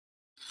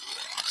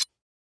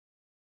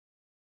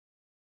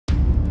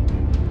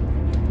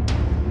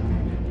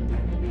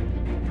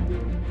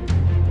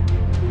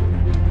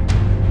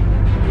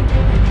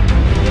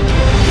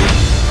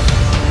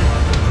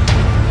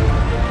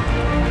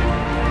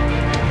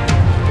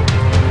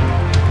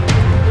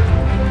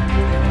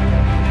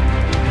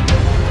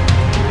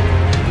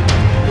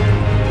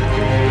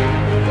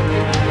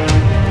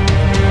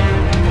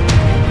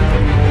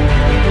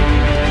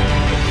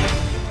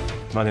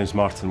name's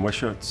Martin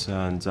Wishart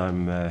and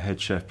I'm head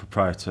chef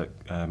proprietor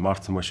at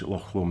Martin Wishart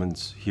Loch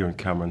Lomond here in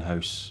Cameron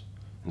House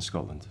in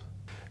Scotland.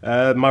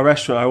 My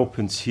restaurant I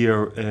opened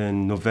here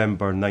in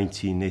November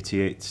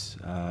 1988.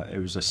 It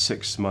was a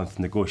 6-month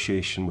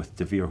negotiation with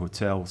De Vere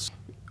Hotels.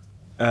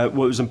 Well, it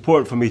was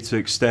important for me to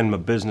extend my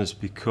business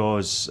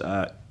because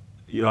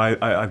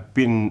I've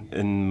been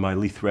in my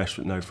Leith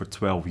restaurant now for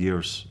 12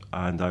 years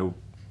and I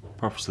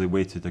purposely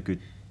waited a good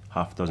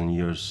half dozen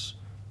years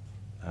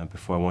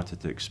before I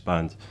wanted to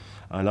expand.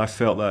 And I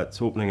felt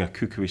that opening a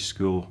cookery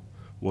school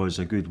was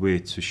a good way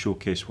to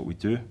showcase what we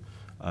do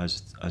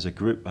as a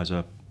group, as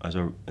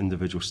an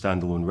individual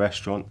standalone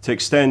restaurant. To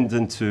extend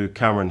into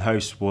Cameron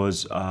House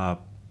was a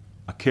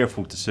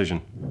careful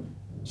decision,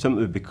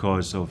 simply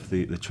because of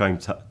the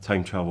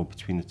time travel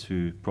between the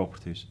two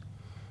properties.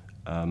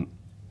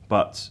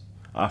 But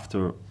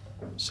after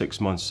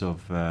 6 months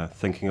of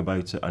thinking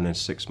about it and then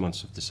 6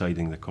 months of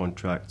deciding the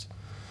contract,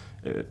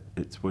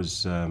 it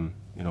was,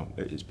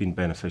 it's been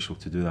beneficial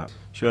to do that.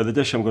 Sure, the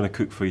dish I'm going to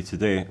cook for you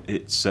today,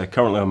 it's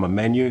currently on my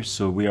menu,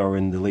 so we are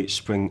in the late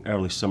spring,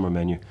 early summer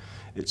menu.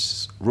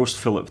 It's roast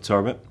fillet of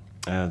turbot.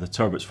 The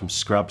turbot's from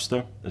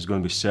Scrabster. It's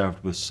going to be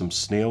served with some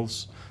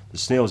snails. The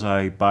snails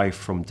I buy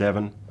from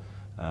Devon.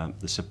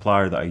 The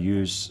supplier that I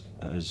use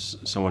is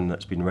someone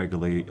that's been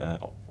regularly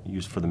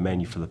used for the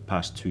menu for the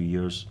past 2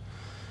 years.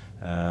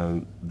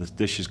 The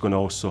dish is going to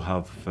also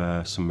have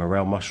some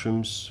morel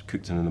mushrooms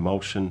cooked in an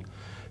emulsion,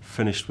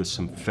 finished with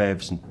some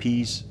fèves and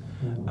peas,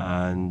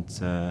 and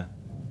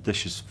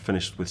dish is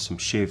finished with some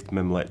shaved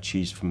mimolette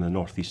cheese from the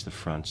northeast of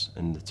France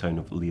in the town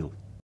of Leith.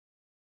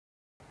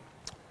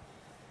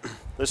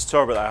 This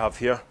turbot I have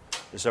here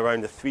is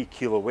around a 3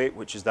 kilo weight,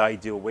 which is the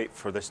ideal weight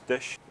for this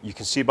dish. You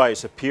can see by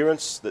its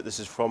appearance that this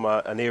is from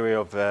an area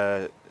of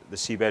the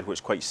seabed which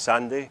is quite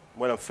sandy.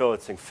 When I'm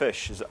filleting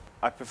fish,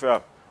 I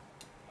prefer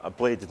a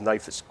bladed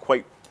knife that's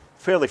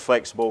fairly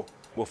flexible.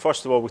 Well,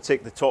 first of all, we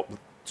take the top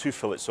 2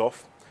 fillets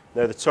off.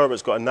 Now the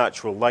turbot's got a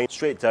natural line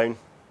straight down,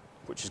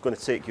 which is going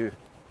to take you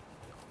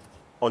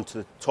onto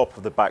the top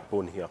of the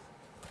backbone here.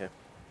 Okay.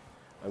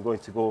 I'm going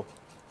to go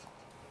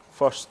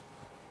first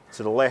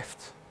to the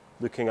left,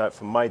 looking out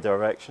from my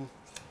direction,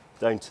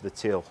 down to the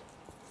tail.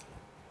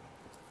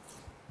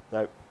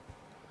 Now,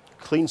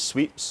 clean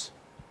sweeps.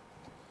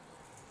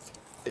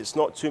 It's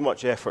not too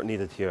much effort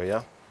needed here,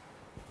 yeah?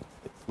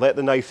 Let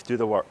the knife do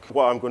the work.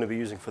 What I'm going to be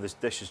using for this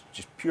dish is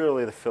just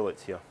purely the fillet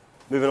here.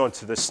 Moving on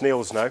to the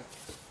snails now.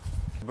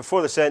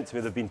 Before they're sent to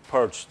me, they've been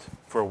purged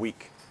for a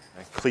week.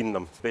 I clean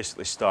them,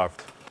 basically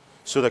starved.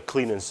 So they're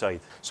clean inside.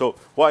 So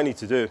what I need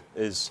to do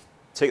is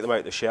take them out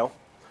of the shell,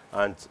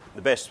 and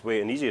the best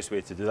way and easiest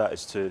way to do that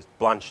is to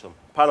blanch them.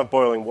 Pan of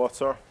boiling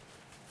water.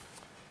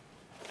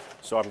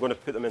 So I'm going to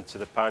put them into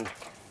the pan.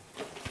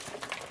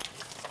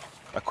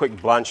 A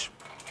quick blanch,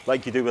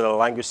 like you do with a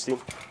langoustine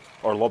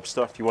or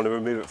lobster if you want to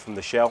remove it from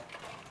the shell.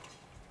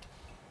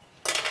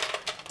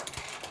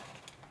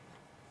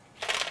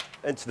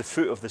 Into the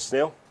foot of the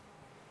snail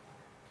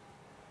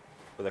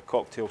with a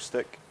cocktail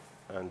stick,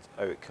 and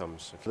out it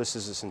comes. This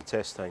is its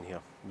intestine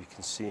here. You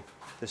can see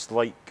this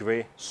light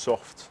grey,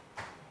 soft,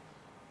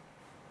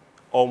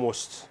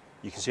 almost,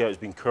 you can see how it's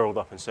been curled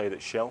up inside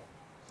its shell.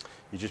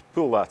 You just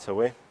pull that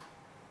away.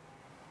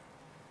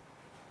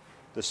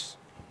 This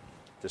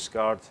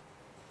discard.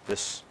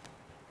 This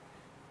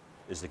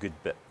is the good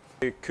bit.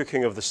 The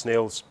cooking of the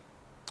snails,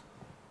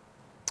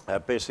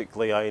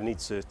 basically I need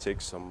to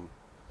take some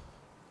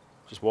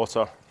just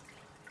water.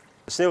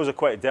 The snails are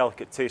quite a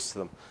delicate taste to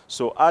them,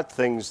 so add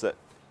things that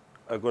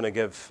are going to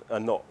give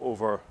and not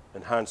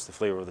enhance the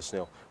flavour of the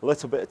snail. A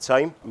little bit of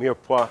thyme,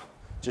 mirepoix,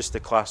 just the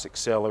classic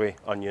celery,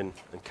 onion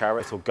and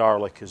carrot, little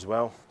garlic as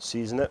well.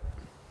 Season it.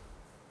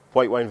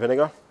 White wine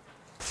vinegar,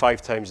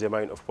 5 times the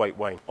amount of white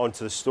wine.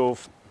 Onto the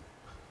stove.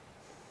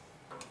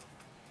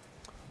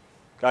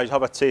 Guys,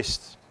 have a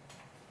taste.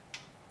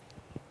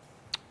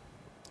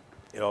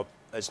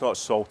 It's not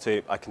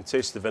salty. I can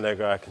taste the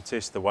vinegar, I can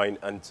taste the wine,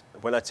 and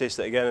when I taste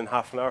it again in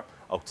half an hour,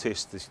 I'll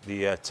taste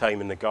the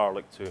thyme and the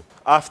garlic too.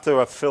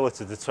 After I've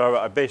filleted the turbot,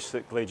 I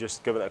basically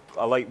just give it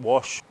a light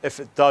wash. If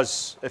it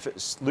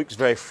looks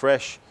very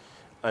fresh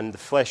and the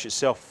flesh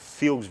itself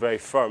feels very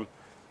firm,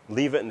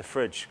 leave it in the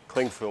fridge,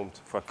 cling filmed,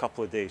 for a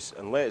couple of days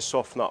and let it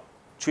soften up.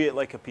 Treat it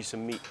like a piece of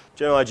meat.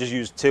 Generally, I just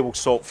use table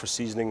salt for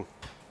seasoning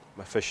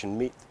my fish and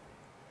meat.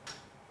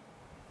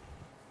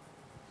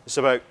 It's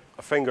about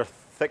a finger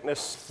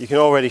thickness. You can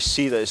already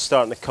see that it's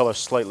starting to colour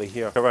slightly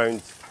here,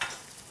 around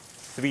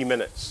 3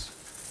 minutes.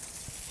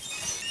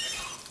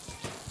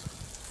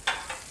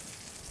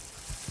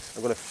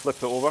 I'm going to flip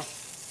it over.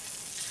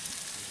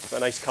 Got a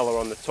nice colour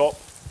on the top.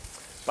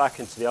 Back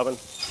into the oven.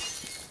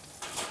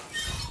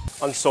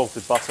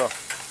 Unsalted butter.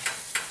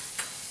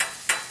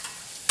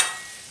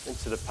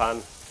 Into the pan.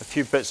 A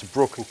few bits of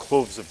broken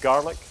cloves of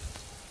garlic.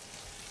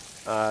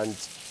 And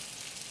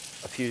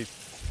a few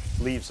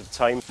leaves of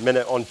thyme. A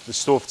minute on the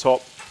stove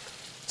top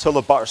till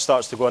the butter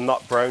starts to go a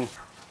nut brown.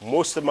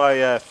 Most of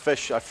my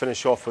fish I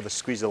finish off with a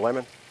squeeze of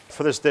lemon.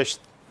 For this dish,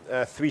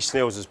 3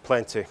 snails is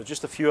plenty. But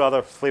just a few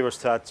other flavours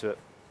to add to it.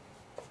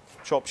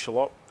 Chopped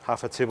shallot,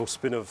 half a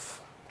tablespoon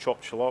of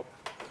chopped shallot,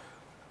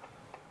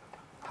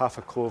 half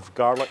a clove of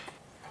garlic.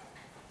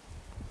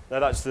 Now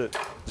that's the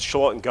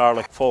shallot and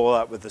garlic. Follow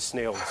that with the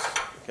snails.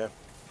 Okay.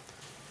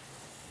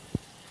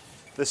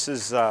 This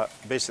is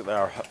basically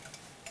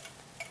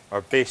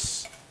our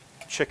base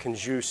chicken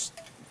jus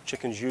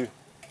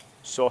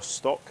sauce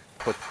stock.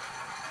 Put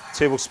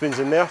tablespoons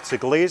in there to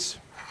glaze.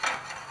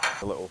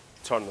 A little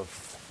turn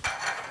of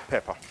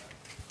pepper.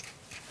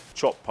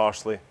 Chopped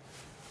parsley.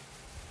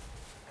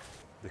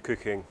 The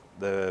cooking,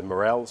 the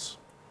morels.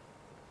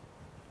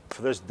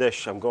 For this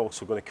dish, I'm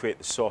also going to create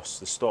the sauce,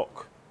 the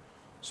stock.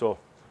 So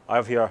I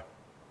have here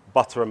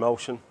butter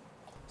emulsion,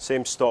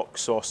 same stock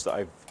sauce that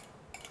I've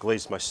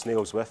glazed my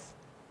snails with.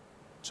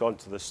 It's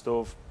onto the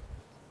stove,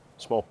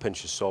 small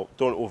pinch of salt,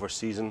 don't over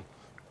season.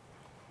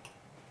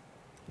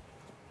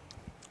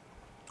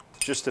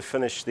 Just to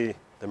finish the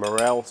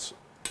morels,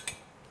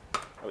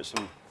 I've got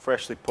some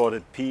freshly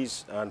potted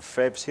peas and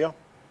febs here.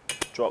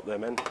 Drop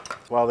them in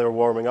while they're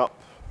warming up.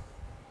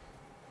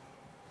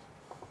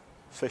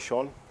 Fish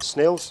on.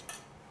 Snails,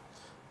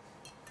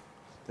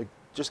 they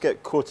just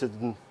get coated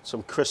in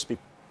some crispy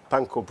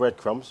panko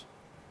breadcrumbs.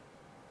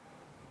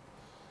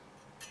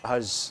 It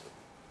has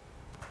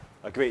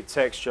a great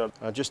texture.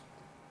 Just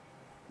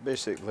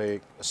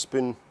basically a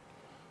spoon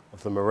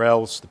of the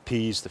morels, the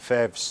peas, the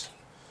febs,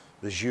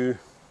 the jus.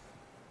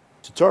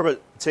 So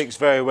turbot takes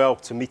very well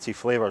to meaty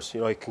flavours.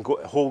 You know, it can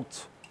hold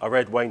a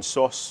red wine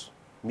sauce,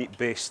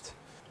 meat-based.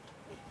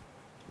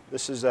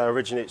 This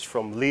originates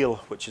from Leith,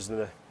 which is in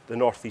the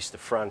northeast of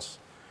France.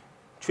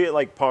 Treat it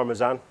like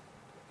parmesan.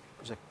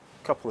 There's a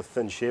couple of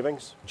thin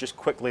shavings, just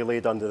quickly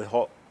laid under the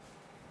hot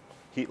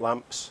heat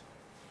lamps.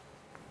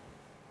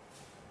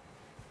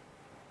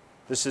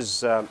 This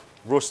is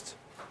roast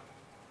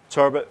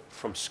turbot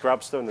from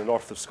Scrabster in the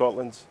north of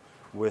Scotland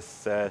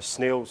with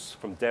snails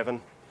from Devon.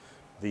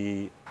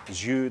 The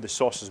jus, the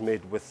sauce is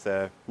made with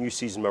new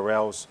seasoned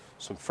morels,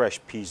 some fresh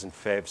peas and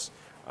febs,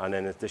 and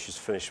then the dish is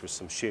finished with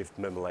some shaved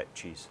mimolette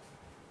cheese.